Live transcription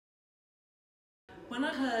When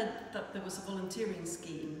I heard that there was a volunteering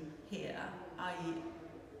scheme here, I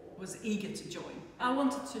was eager to join. I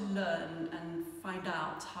wanted to learn and find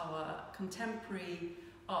out how a contemporary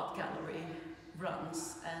art gallery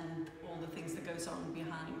runs and all the things that goes on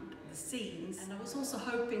behind the scenes. And I was also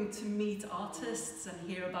hoping to meet artists and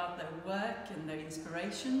hear about their work and their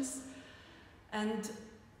inspirations. And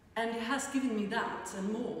it has given me that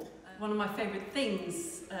and more. One of my favourite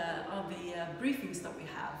things are the briefings that we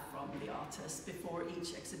have from the artists before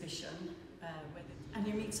each exhibition. And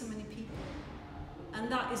you meet so many people.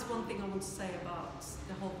 And that is one thing I want to say about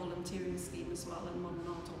the whole volunteering scheme as well in Modern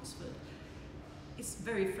Art Oxford. It's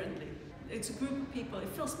very friendly. It's a group of people, it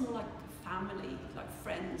feels more like family, like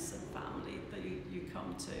friends and family that you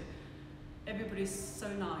come to. Everybody's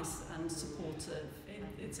so nice and supportive.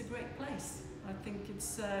 It's a great place. I think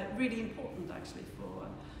it's really important actually for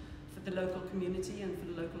the local community and for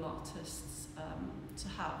the local artists to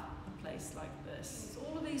have a place like this.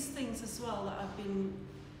 All of these things as well that I've been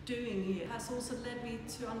doing here has also led me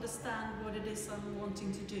to understand what it is I'm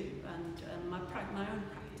wanting to do and my own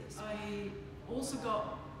practice. I also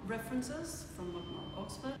got references from Modern Art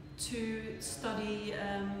Oxford to study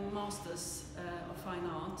Masters of Fine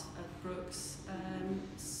Art at Brookes.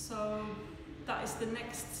 So that is the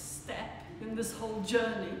next step in this whole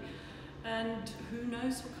journey. And who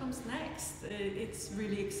knows what comes next? It's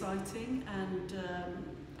really exciting,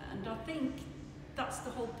 and I think that's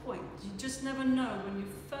the whole point. You just never know when you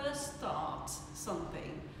first start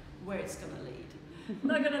something where it's going to lead. I'm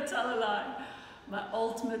not going to tell a lie. My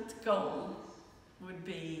ultimate goal would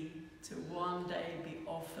be to one day be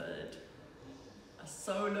offered a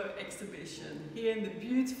solo exhibition here in the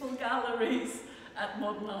beautiful galleries at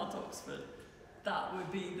Modern Art Oxford. That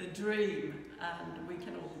would be the dream, and we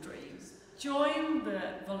can all dream. Join the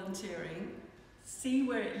volunteering, see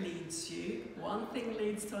where it leads you. One thing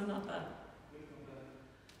leads to another.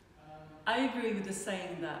 I agree with the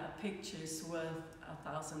saying that a picture is worth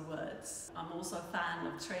 1,000 words. I'm also a fan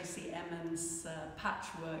of Tracy Emin's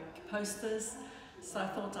patchwork posters, so I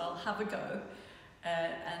thought I'll have a go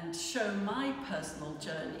and show my personal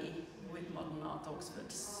journey with Modern Art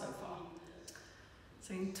Oxford so far.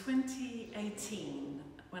 So in 2018,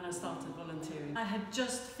 when I started volunteering, I had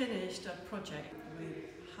just finished a project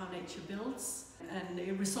with How Nature Builds, and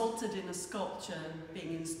it resulted in a sculpture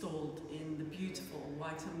being installed in the beautiful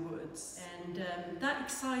Whiteham Woods. And that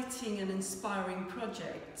exciting and inspiring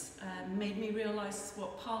project made me realise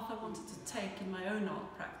what path I wanted to take in my own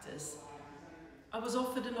art practice. I was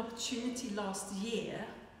offered an opportunity last year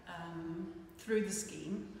through the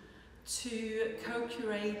scheme to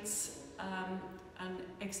co-curate an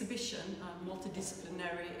exhibition, a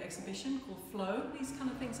multidisciplinary exhibition called Flow. These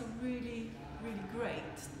kind of things are really, really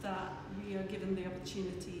great that we are given the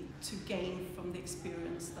opportunity to gain from the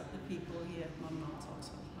experience that the people here at Modern Art